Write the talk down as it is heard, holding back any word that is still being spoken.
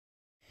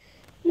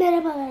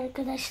Merhaba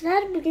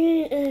arkadaşlar.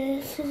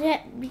 Bugün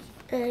size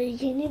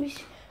yeni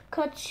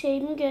birkaç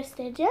şeyimi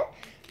göstereceğim.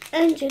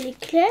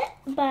 Öncelikle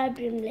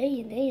Barbie'mle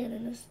yine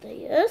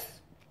yanınızdayız.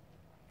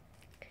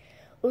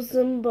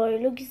 Uzun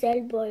boylu,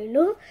 güzel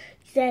boylu,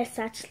 güzel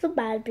saçlı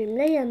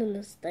Barbie'mle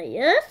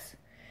yanınızdayız.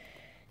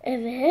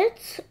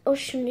 Evet, o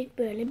şimdi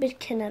böyle bir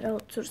kenara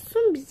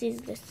otursun, bizi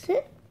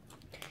izlesin.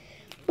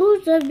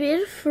 Burada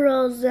bir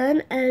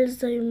Frozen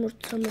Elsa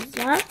yumurtamız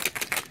var.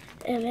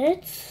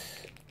 Evet.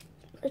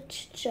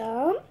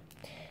 Açacağım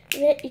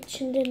ve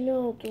içinde ne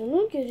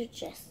olduğunu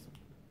göreceğiz.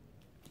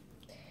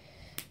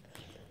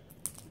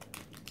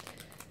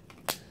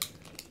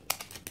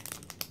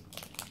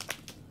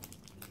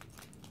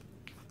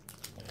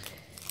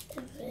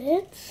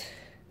 Evet.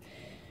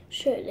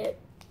 Şöyle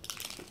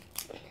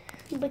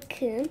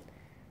bakın.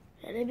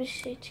 Böyle bir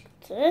şey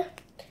çıktı.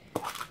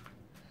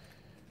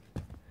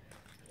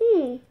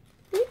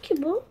 Ne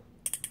ki bu?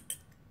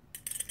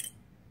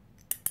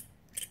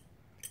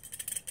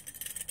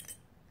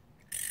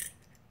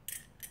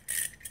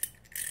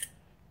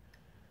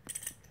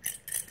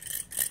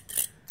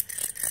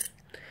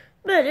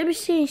 Böyle bir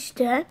şey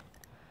işte.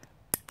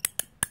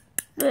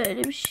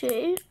 Böyle bir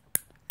şey.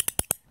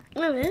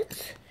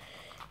 Evet.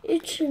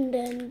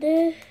 İçinden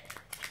de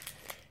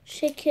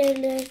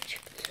şekerler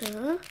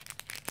çıktı.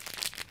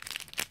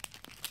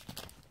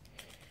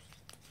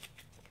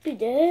 Bir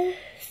de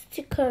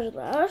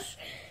stikerler.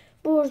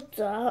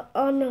 Burada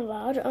Anna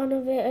var.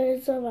 Anna ve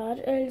Elsa var.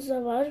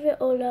 Elsa var ve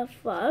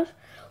Olaf var.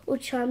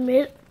 Uçan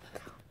bir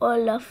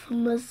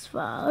Olaf'ımız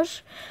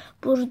var.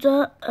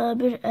 Burada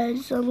bir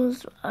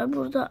Elsa'mız var.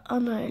 Burada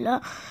Anna ile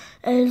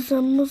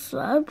Elsa'mız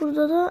var.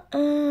 Burada da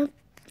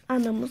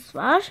Anna'mız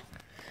var.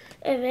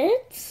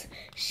 Evet.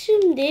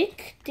 Şimdi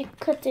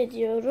dikkat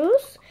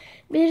ediyoruz.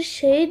 Bir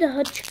şey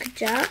daha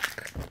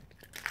çıkacak.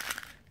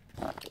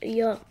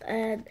 Yok.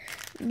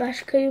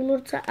 Başka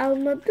yumurta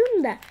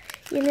almadım da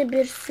yine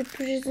bir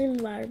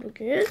sürprizim var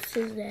bugün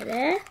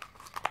sizlere.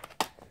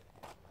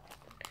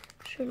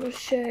 Şunu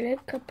şöyle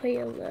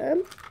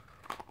kapayalım.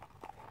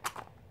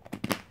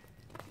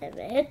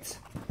 Evet.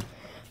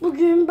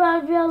 Bugün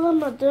Barbie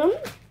alamadım.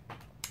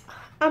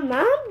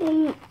 Ama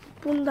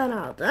bundan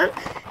aldım.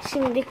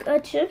 Şimdi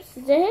açıp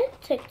size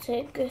tek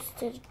tek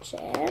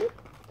göstereceğim.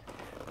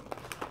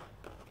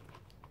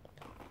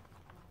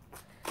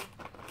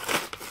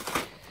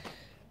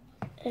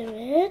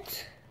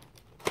 Evet.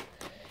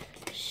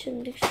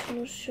 Şimdi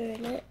şunu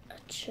şöyle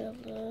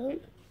açalım.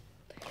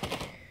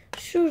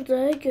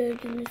 Şurada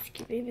gördüğünüz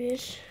gibi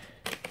bir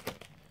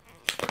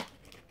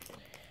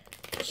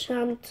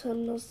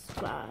çantamız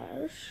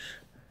var.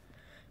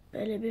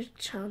 Böyle bir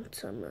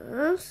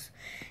çantamız.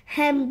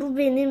 Hem bu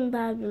benim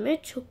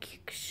Barbie'me çok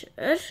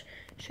yakışır.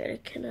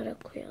 Şöyle kenara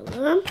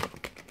koyalım.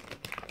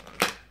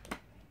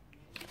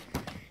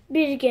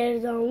 Bir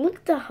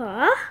gerdanlık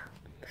daha.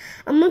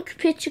 Ama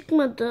küpe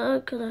çıkmadı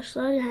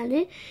arkadaşlar.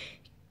 Yani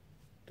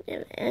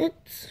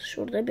evet.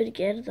 Şurada bir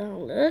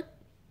gerdanlık.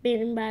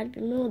 Benim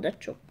Barbie'me o da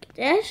çok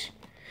gider.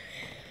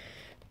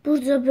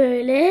 Burada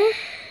böyle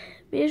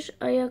bir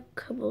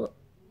ayakkabı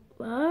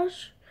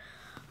var.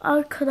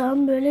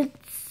 Arkadan böyle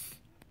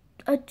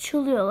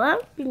açılıyorlar.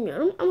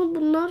 Bilmiyorum ama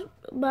bunlar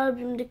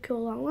Barbie'mdeki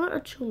olanlar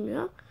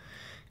açılmıyor.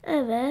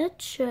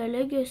 Evet.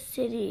 Şöyle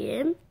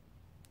göstereyim.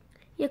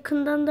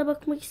 Yakından da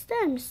bakmak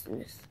ister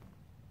misiniz?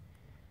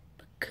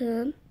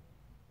 Bakın.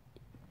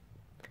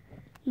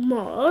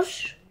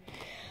 Mor.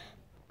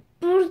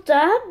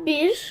 Burada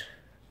bir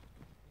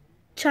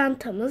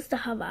çantamız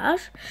daha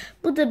var.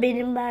 Bu da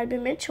benim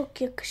Barbie'me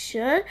çok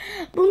yakışır.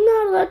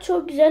 Bunlarla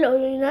çok güzel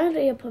oyunlar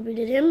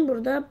yapabilirim.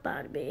 Burada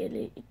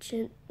Barbie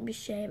için bir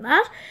şey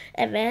var.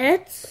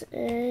 Evet.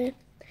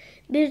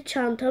 Bir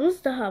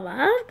çantamız daha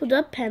var. Bu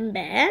da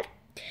pembe.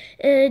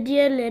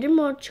 Diğerleri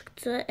mor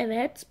çıktı.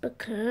 Evet,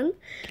 bakın.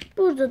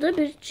 Burada da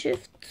bir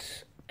çift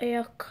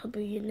ayakkabı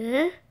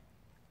yine.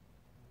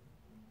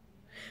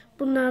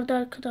 Bunlar da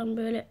arkadan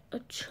böyle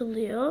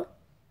açılıyor.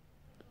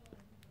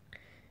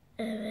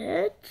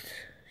 Evet.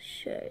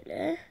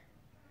 Şöyle.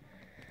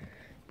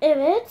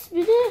 Evet.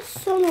 Bir de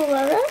son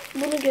olarak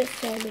bunu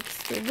göstermek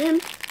istedim.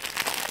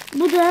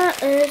 Bu da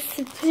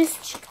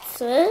sürpriz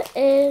çıktı.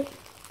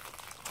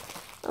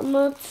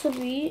 Ama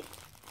tabii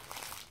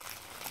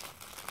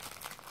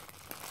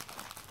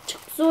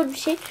çok zor bir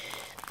şey.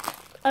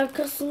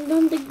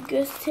 Arkasından da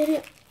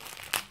göstereyim.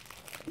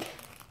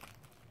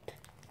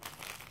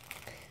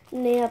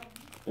 Ne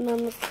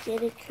yapmamız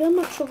gerekiyor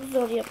ama çok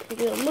zor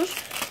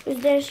yapılıyormuş. O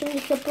yüzden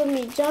şimdi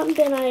yapamayacağım.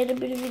 Ben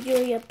ayrı bir video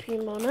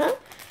yapayım ona.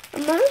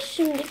 Ama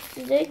şimdi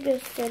size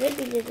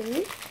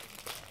gösterebilirim.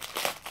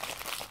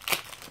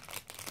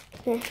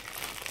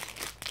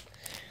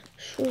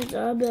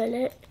 Şurada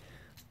böyle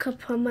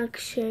kapamak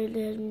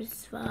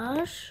şeylerimiz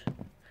var.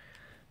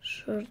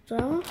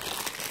 Şurada.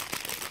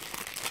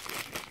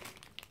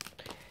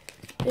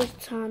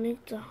 Bir tane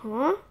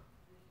daha.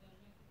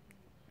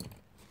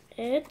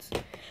 Evet.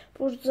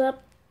 Burada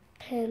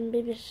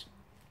pembe bir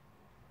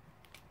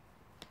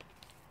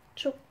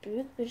çok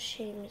büyük bir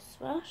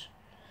şeyimiz var.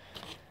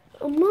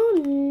 Ama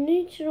ne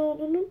için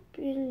olduğunu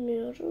bilmiyorum.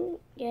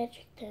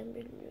 gerçekten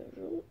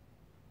bilmiyorum.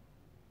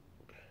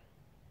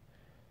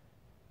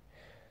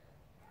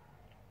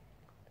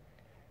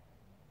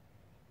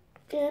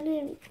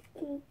 Yani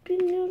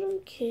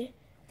bilmiyorum ki.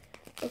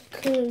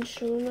 Bakın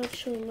şunun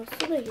açılması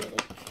da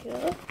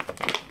gerekiyor.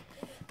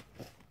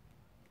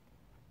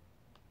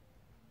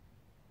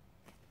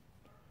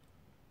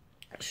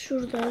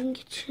 Şuradan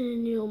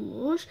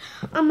geçiriliyormuş.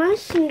 Ama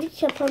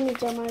şimdilik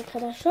yapamayacağım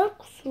arkadaşlar.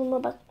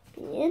 Kusuruma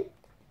bakmayın.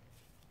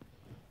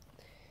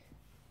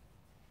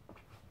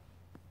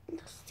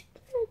 Lastik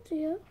nerede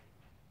ya?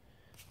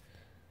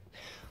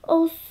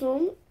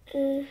 Olsun.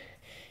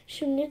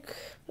 Şimdi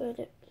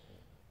böyle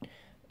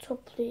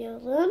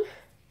toplayalım.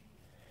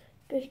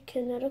 Bir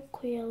kenara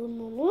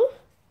koyalım onu.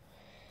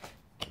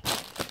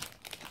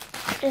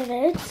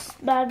 Evet.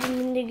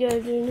 Barbie'nin de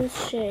gördüğünüz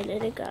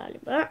şeyleri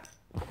galiba.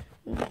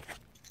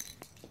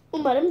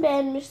 Umarım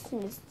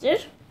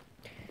beğenmişsinizdir.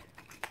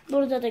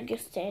 Burada da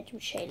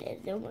gösterdiğim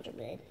şeyleri de umarım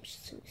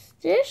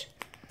beğenmişsinizdir.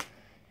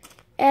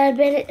 Eğer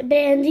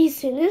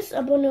beğendiyseniz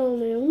abone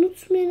olmayı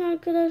unutmayın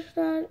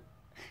arkadaşlar.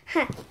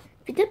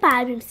 Bir de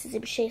Barbie'm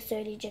size bir şey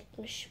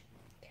söyleyecekmiş.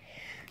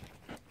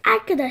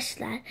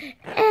 Arkadaşlar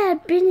eğer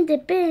beni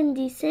de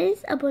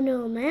beğendiyseniz abone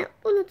olmayı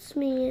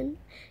unutmayın.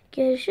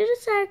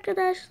 Görüşürüz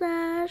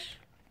arkadaşlar.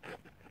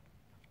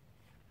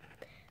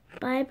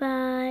 Bye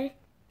bye.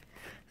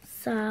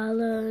 Sağ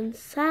olun,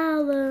 sağ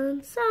olun,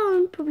 sağ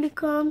olun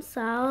publikum,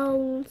 sağ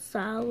olun,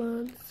 sağ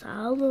olun,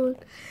 sağ olun.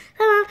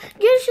 Tamam,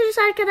 görüşürüz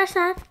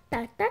arkadaşlar.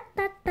 Ta ta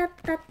ta ta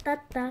ta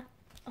ta ta.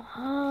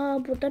 Aha,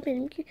 burada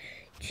benimki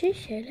için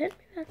şeyler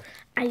mi var?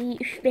 Ay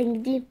üf, ben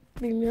gideyim.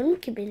 Bilmiyorum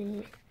ki benim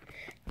mi?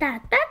 Ta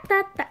ta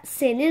ta ta.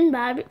 Senin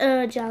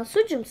Barbie,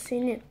 Cansu'cum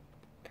senin.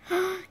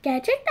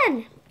 Gerçekten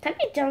mi?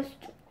 Tabii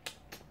Cansu'cum.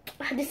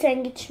 Hadi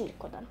sen git şimdi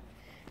odana.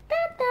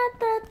 Ta ta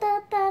ta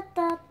ta ta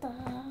ta ta.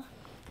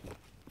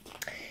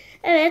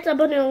 Evet,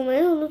 abone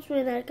olmayı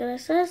unutmayın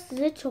arkadaşlar.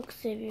 Sizi çok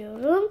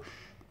seviyorum.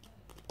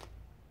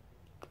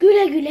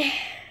 Güle güle.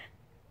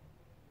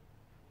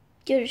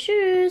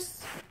 Görüşürüz.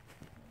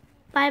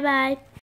 Bay bay.